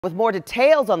With more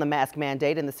details on the mask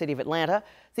mandate in the city of Atlanta,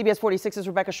 CBS 46's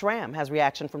Rebecca Schramm has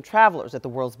reaction from travelers at the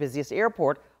world's busiest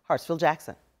airport,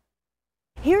 Hartsfield-Jackson.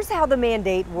 Here's how the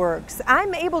mandate works.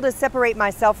 I'm able to separate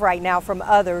myself right now from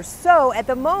others, so at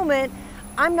the moment,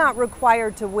 I'm not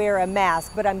required to wear a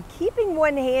mask, but I'm keeping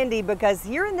one handy because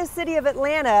here in the city of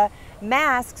Atlanta,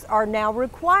 masks are now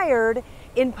required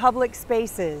in public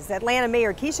spaces. Atlanta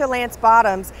Mayor Keisha Lance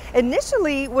Bottoms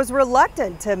initially was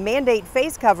reluctant to mandate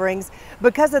face coverings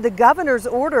because of the governor's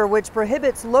order, which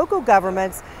prohibits local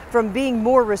governments from being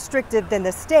more restrictive than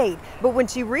the state. But when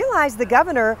she realized the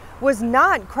governor was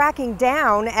not cracking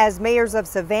down as mayors of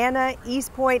Savannah,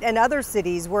 East Point, and other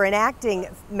cities were enacting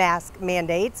mask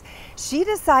mandates, she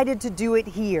decided to do it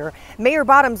here. Mayor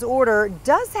Bottoms' order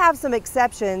does have some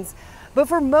exceptions, but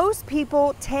for most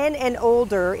people 10 and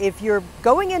older, if you're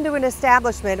going into an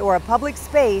establishment or a public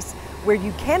space where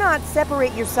you cannot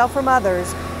separate yourself from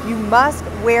others, you must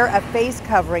wear a face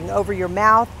covering over your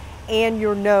mouth and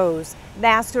your nose.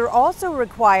 Masks are also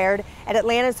required at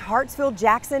Atlanta's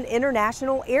Hartsfield-Jackson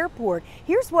International Airport.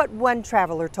 Here's what one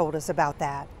traveler told us about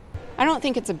that. I don't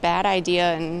think it's a bad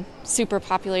idea in super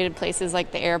populated places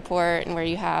like the airport and where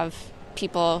you have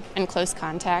people in close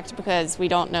contact, because we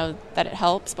don't know that it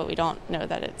helps, but we don't know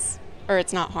that it's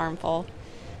not harmful.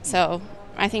 So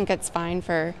I think it's fine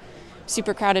for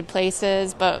super crowded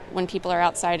places, but when people are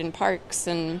outside in parks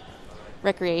and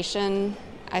recreation,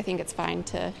 I think it's fine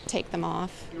to take them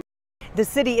off. The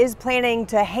city is planning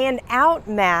to hand out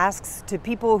masks to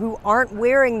people who aren't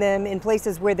wearing them in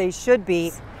places where they should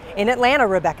be. In Atlanta,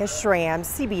 Rebecca Schramm,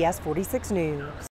 CBS 46 News.